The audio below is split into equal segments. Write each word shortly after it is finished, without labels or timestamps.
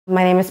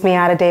My name is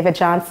Miata David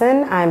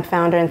Johnson. I'm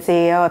founder and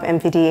CEO of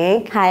MVD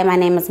Inc. Hi, my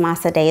name is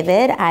Masa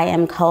David. I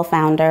am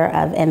co-founder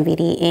of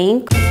MVD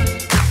Inc.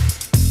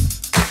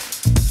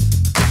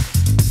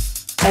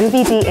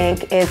 MVD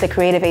Inc. is a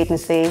creative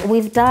agency.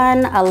 We've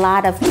done a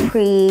lot of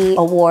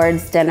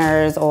pre-awards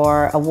dinners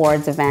or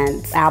awards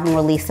events, album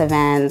release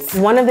events.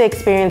 One of the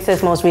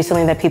experiences most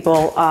recently that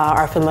people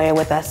are familiar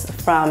with us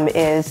from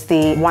is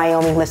the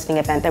Wyoming listening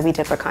event that we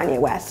did for Kanye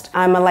West.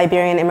 I'm a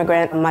Liberian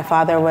immigrant. My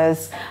father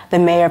was the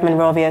mayor of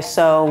Monrovia,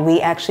 so we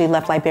actually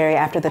left Liberia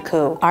after the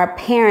coup. Our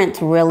parents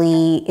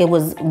really, it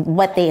was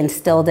what they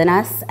instilled in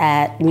us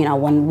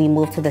when we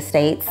moved to the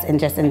States and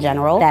just in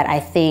general, that I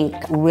think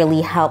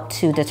really helped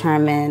to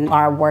determine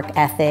our work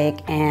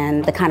ethic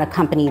and the kind of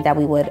company that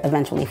we would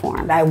eventually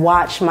form. I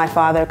watched my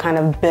father kind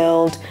of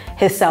build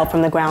himself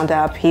from the ground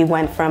up. He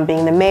went from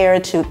being the mayor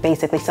to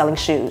basically selling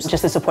shoes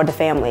just to support the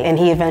family. And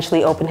he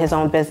eventually opened his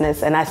own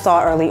business. And I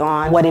saw early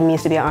on what it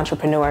means to be an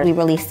entrepreneur. We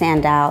really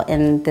stand out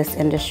in this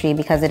industry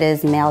because it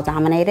is male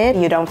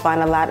dominated. You don't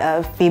find a lot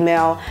of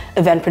female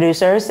event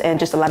producers and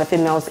just a lot of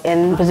females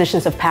in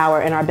positions of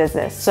power in our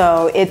business.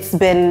 So it's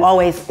been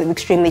always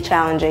extremely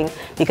challenging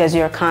because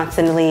you're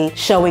constantly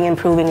showing and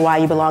proving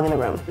why you belong in the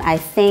room. I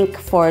think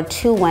for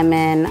two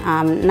women,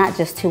 not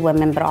just two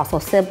women, but also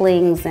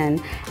siblings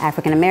and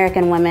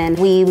African-American women,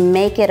 we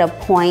make it a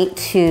point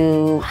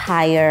to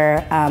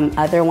hire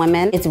other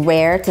women. It's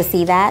rare to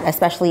see that,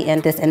 especially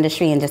in this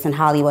industry and just in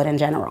Hollywood in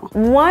general.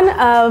 One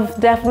of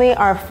definitely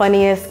our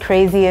funniest,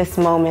 craziest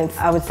moments,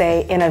 I would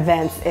say, in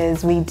events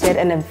is we did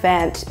an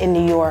event in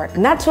New York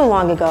not too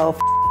long ago.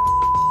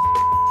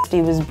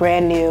 He was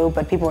brand new,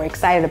 but people were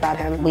excited about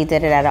him. We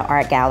did it at an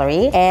art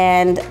gallery,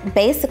 and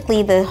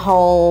basically the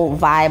whole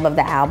vibe of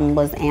the album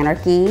was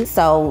anarchy.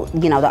 So,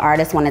 the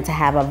artist wanted to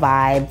have a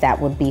vibe that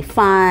would be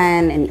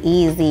fun and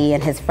easy,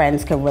 and his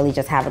friends could really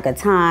just have a good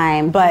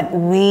time. But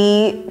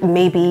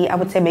I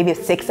would say maybe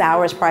 6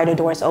 hours prior to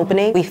doors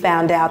opening, we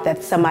found out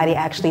that somebody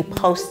actually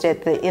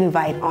posted the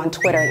invite on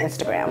Twitter and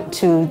Instagram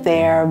to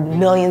their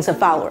millions of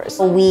followers.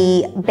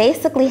 We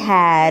basically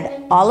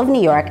had all of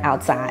New York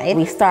outside.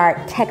 We start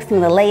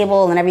texting the label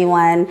and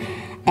everyone,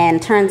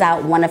 and turns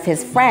out one of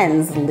his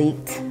friends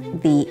leaked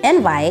the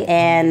invite,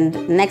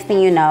 and next thing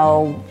you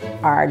know,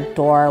 our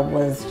door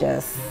was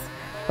just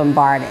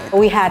bombarded.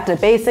 We had to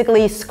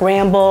basically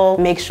scramble,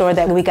 make sure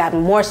that we got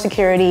more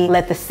security,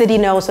 let the city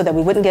know so that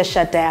we wouldn't get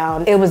shut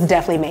down. It was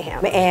definitely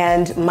mayhem.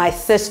 And my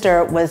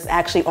sister was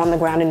actually on the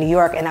ground in New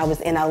York and I was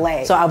in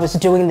LA. So I was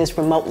doing this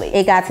remotely.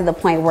 It got to the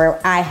point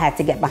where I had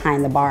to get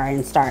behind the bar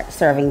and start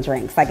serving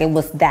drinks. Like, it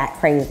was that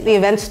crazy. The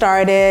event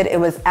started, it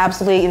was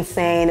absolutely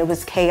insane. It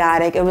was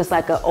chaotic. It was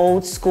like an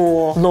old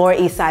school Lower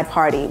East Side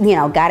party.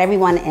 Got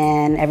everyone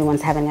in,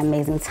 everyone's having an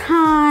amazing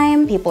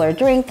time. People are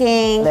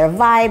drinking, they're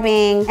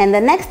vibing. And the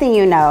next thing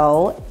you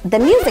know, the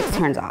music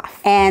turns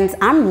off. And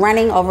I'm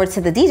running over to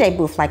the DJ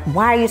booth like,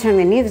 why are you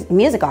turning the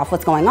music off?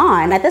 What's going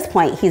on? At this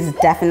point, he's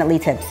definitely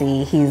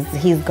tipsy.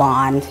 He's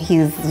gone.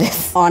 He's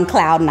just on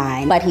cloud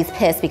 9. But he's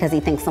pissed because he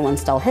thinks someone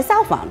stole his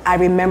cell phone. I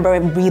remember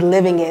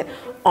reliving it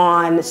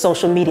on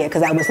social media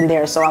because I wasn't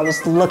there, so I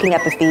was looking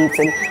at the feeds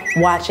and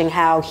watching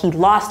how he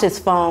lost his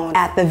phone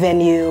at the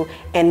venue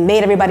and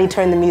made everybody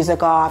turn the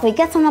music off. So he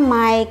gets on the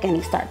mic and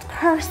he starts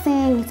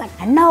cursing. He's like,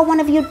 I know one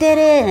of you did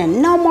it,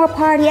 and no more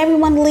party,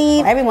 everyone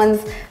leave.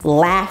 Everyone's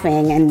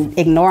laughing and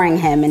ignoring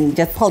him and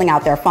just pulling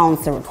out their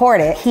phones to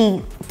record it.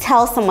 He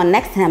tells someone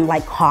next to him,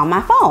 like, call my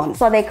phone.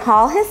 So they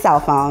call his cell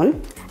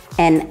phone,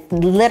 and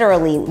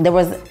literally there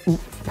was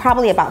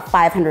probably about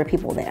 500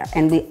 people there,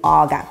 and we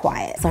all got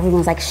quiet. So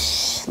everyone's like,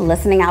 shh,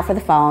 listening out for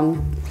the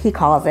phone. He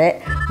calls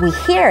it, we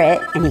hear it,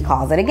 and he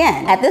calls it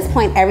again. At this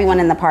point, everyone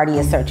in the party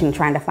is searching,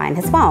 trying to find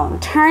his phone.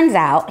 Turns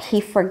out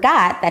he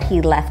forgot that he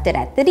left it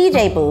at the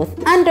DJ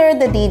booth under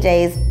the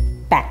DJ's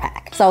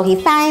backpack. So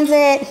he finds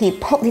it, he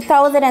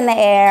throws it in the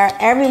air,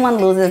 everyone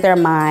loses their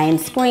mind,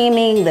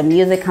 screaming, the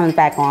music comes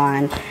back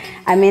on.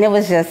 I mean, it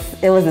was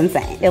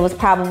insane. It was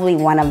probably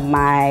one of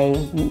my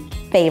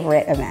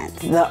favorite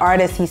events. The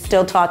artist, he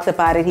still talks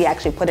about it. He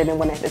actually put it in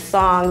one of his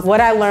songs.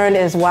 What I learned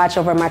is watch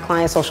over my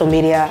client's social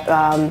media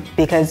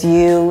because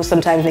you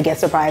sometimes may get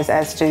surprised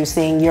as to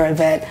seeing your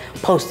event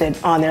posted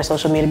on their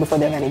social media before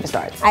the event even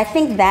starts. I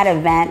think that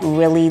event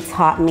really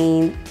taught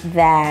me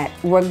that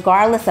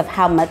regardless of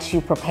how much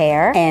you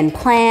prepare and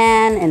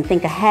plan and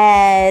think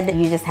ahead,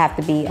 you just have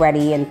to be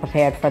ready and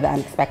prepared for the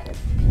unexpected.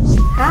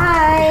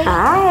 Hi.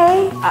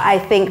 Hi. I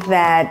think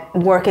that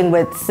working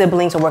with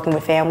siblings or working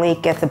with family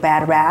gets a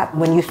bad rap.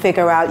 When you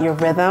figure out your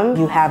rhythm,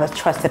 you have a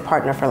trusted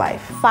partner for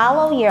life.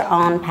 Follow your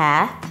own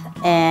path,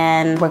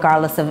 and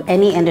regardless of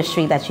any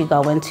industry that you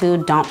go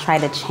into, don't try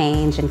to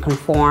change and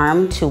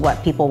conform to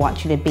what people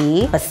want you to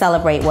be, but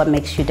celebrate what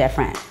makes you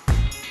different.